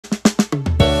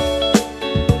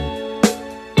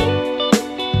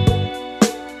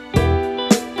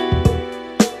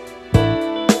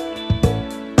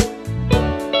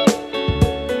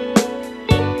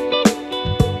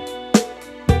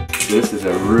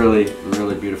really,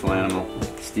 really beautiful animal.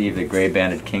 Steve, the Gray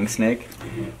Banded Kingsnake,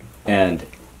 and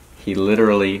he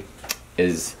literally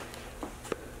is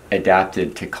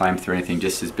adapted to climb through anything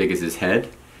just as big as his head.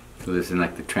 He lives in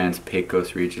like the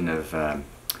Trans-Pecos region of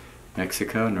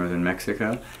Mexico, northern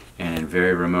Mexico, and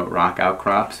very remote rock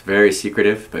outcrops. Very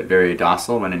secretive, but very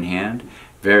docile when in hand.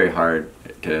 Very hard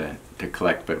to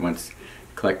collect, but once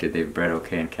collected, they've bred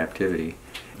okay in captivity.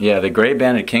 Yeah, the Gray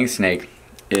Banded Kingsnake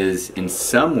is in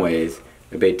some ways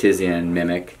a Batesian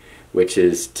mimic, which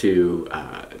is to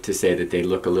say that they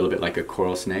look a little bit like a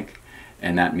coral snake,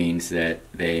 and that means that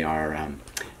they are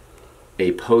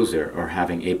aposer, or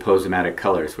having aposematic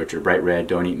colors, which are bright red,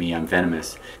 don't eat me, I'm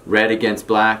venomous. Red against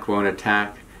black won't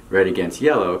attack, red against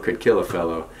yellow could kill a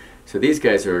fellow. So these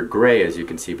guys are gray, as you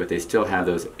can see, but they still have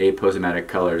those aposematic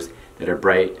colors that are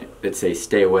bright, that say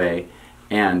stay away,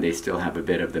 and they still have a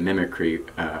bit of the mimicry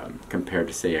compared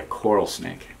to, say, a coral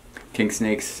snake. King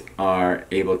snakes are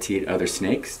able to eat other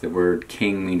snakes. The word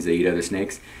king means they eat other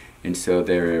snakes, and so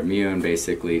they're immune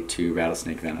basically to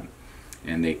rattlesnake venom.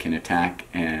 And they can attack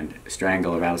and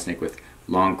strangle a rattlesnake with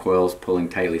long coils pulling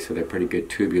tightly, so they're pretty good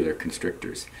tubular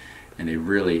constrictors. And they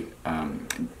really,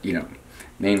 you know,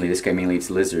 mainly, this guy mainly eats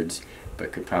lizards,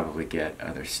 but could probably get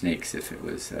other snakes if it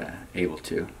was able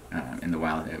to in the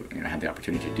wild, you know, had the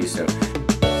opportunity to do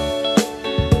so.